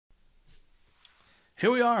Here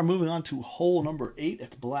we are, moving on to hole number 8 at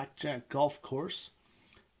the Blackjack Golf Course.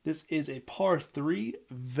 This is a par 3,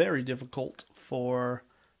 very difficult for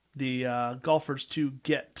the golfers to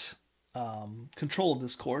get control of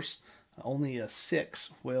this course. Only a 6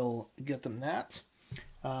 will get them that.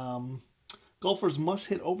 Golfers must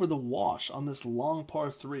hit over the wash on this long par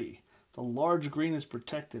 3. The large green is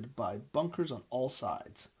protected by bunkers on all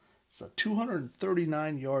sides. It's a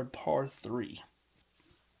 239-yard par 3.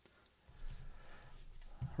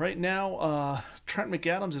 Right now, Trent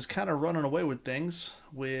McAdams is kind of running away with things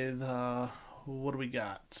with, what do we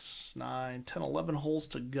got? 9, 10, 11 holes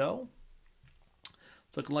to go.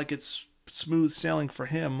 It's looking like it's smooth sailing for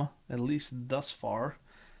him, at least thus far.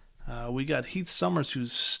 We got Heath Summers,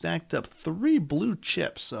 who's stacked up 3 blue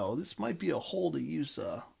chips, so this might be a hole to use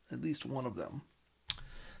at least one of them.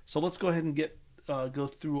 So let's go ahead and go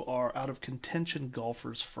through our out of contention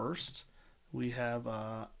golfers first. We have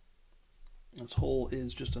this hole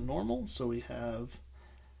is just a normal, so we have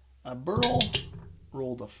a Burl,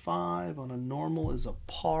 rolled a 5 on a normal is a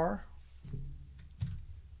par.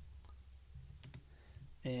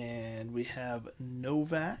 And we have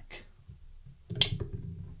Novak.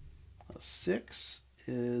 A 6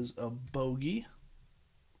 is a bogey.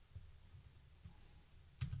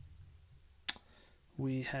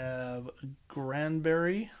 We have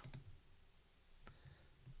Granberry.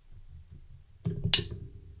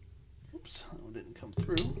 Oops, that one didn't come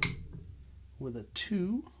through. With a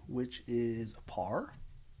 2, which is a par.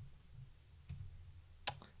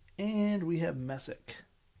 And we have Messick.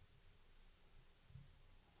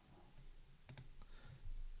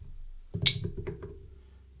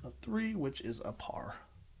 A 3, which is a par.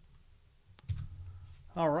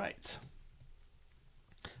 All right.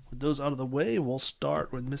 With those out of the way, we'll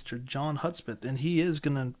start with Mr. John Hudspeth, and he is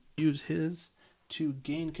going to use his to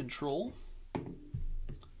gain control.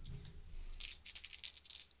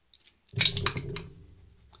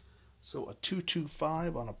 So a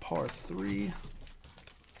 225 on a par 3.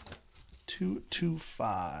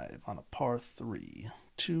 225 on a par 3.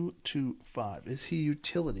 225. Is he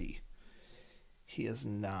utility? He is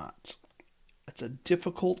not. It's a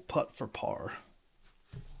difficult putt for par.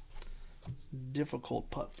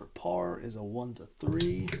 Difficult putt for par is a 1 to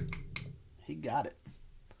 3. He got it.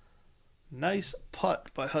 Nice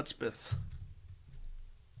putt by Hudspeth.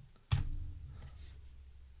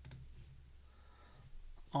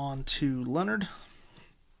 On to Leonard.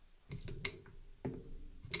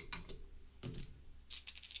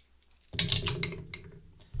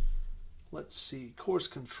 Let's see. Course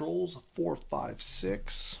controls 4, 5,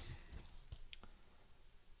 6.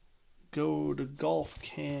 Go to Golf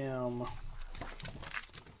Cam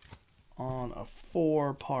on a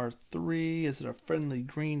 4 par 3. Is it a friendly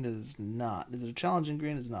green? It is not. Is it a challenging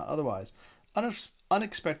green? It is not. Otherwise,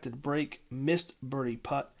 unexpected break, missed birdie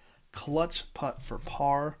putt, clutch putt for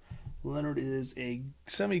par. Leonard is a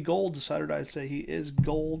semi-gold. Decided I'd say he is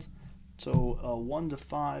gold. So a 1 to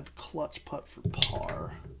 5 clutch putt for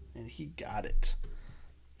par. And he got it.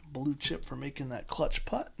 Blue chip for making that clutch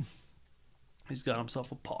putt. He's got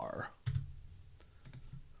himself a par.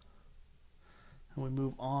 And we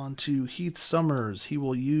move on to Heath Summers. He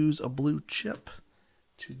will use a blue chip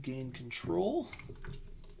to gain control.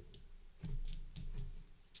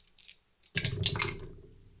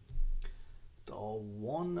 The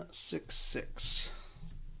 166.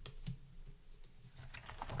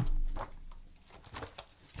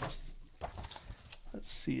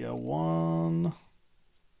 Let's see, a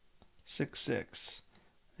 166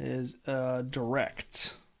 is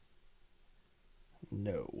direct.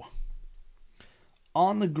 No.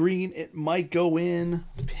 On the green, it might go in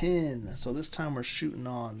pin. So this time we're shooting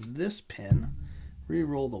on this pin.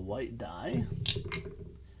 Reroll the white die.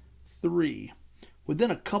 3. Within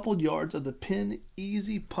a couple yards of the pin,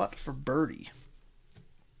 easy putt for birdie.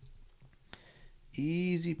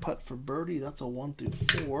 Easy putt for birdie. That's a 1 through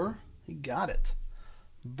 4. He got it.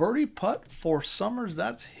 Birdie putt for Summers.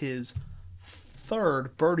 That's his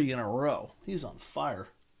 3rd birdie in a row. He's on fire.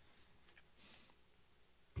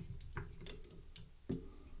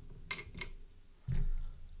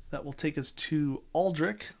 That will take us to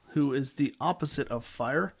Aldrich, who is the opposite of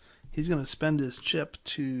fire. He's going to spend his chip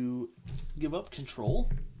to give up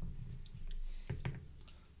control.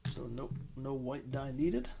 So no white die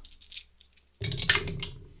needed.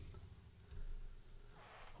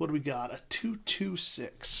 What do we got? A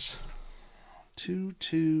 226.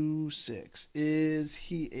 226. Is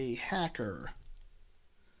he a hacker?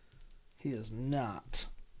 He is not.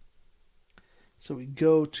 So we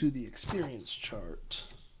go to the experience chart.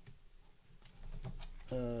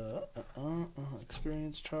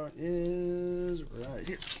 Experience chart is right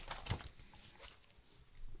here.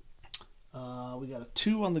 We got a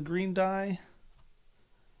 2 on the green die.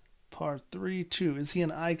 Par 3, 2. Is he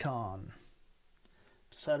an icon?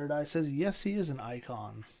 Decider die says yes, he is an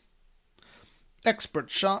icon. Expert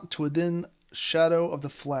shot to within shadow of the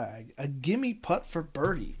flag. A gimme putt for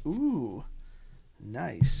birdie. Ooh,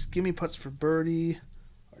 nice. Gimme putts for birdie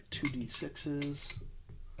are 2d6s.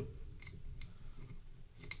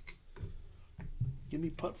 Gimme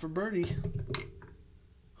putt for birdie.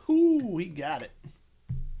 Ooh, he got it.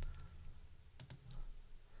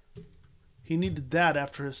 He needed that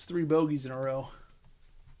after his 3 bogeys in a row.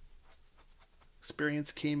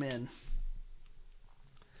 Experience came in.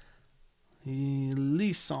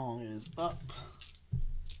 Lee Song is up.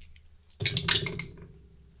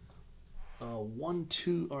 A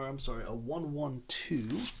 1-2, or I'm sorry, a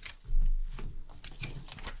 1-1-2.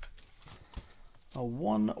 A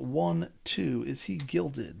 1-1-2. Is he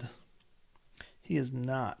gilded? He is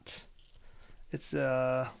not. It's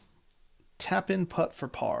a tap-in putt for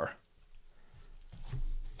par.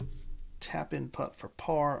 Tap-in putt for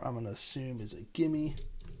par, I'm going to assume is a gimme.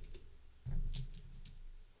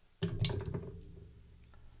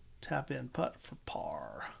 Tap-in putt for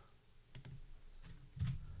par.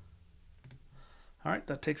 All right,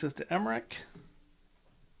 that takes us to Emmerich,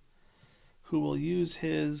 who will use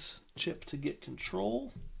his chip to get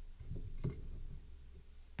control.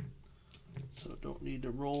 So don't need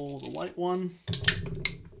to roll the white one.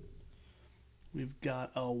 We've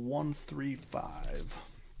got a 1-3-5.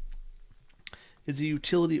 Is he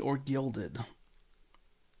utility or gilded?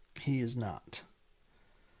 He is not.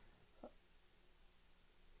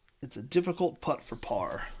 It's a difficult putt for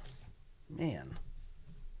par. Man.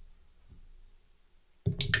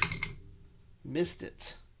 Missed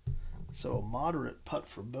it. So a moderate putt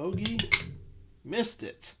for bogey. Missed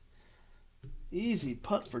it. Easy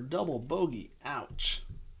putt for double bogey. Ouch.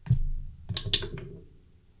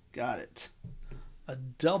 Got it. A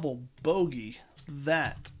double bogey.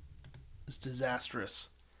 That is disastrous.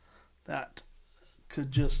 That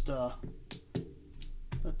could just that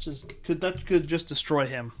could just destroy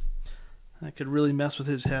him. That could really mess with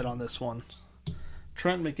his head on this one.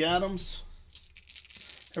 Trent McAdams.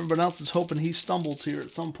 Everyone else is hoping he stumbles here at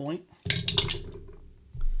some point.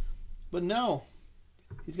 But no.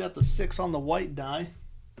 He's got the 6 on the white die.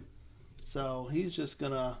 So he's just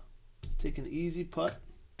going to take an easy putt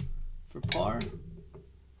for par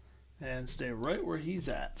and stay right where he's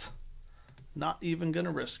at. Not even going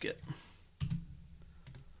to risk it.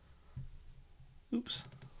 Oops.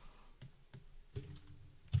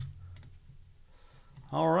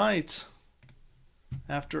 All right.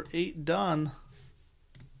 After 8 done,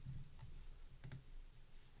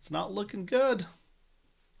 it's not looking good.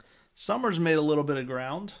 Summers made a little bit of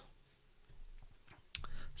ground.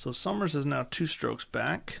 So Summers is now 2 strokes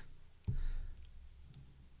back.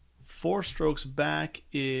 4 strokes back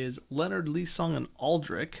is Leonard, Lee Sung, and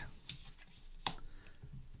Aldrich.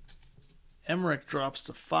 Emmerich drops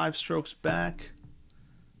to 5 strokes back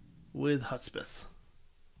with Hudspeth.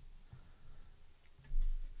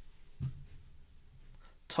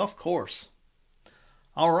 Tough course.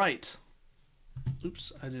 All right.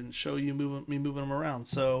 Oops, I didn't show you me moving them around.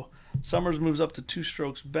 So Summers moves up to 2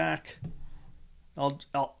 strokes back.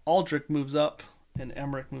 Aldrich moves up, and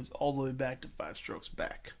Emmerich moves all the way back to 5 strokes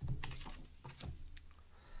back.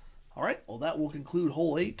 All right, well, that will conclude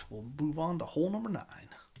hole 8. We'll move on to hole number 9.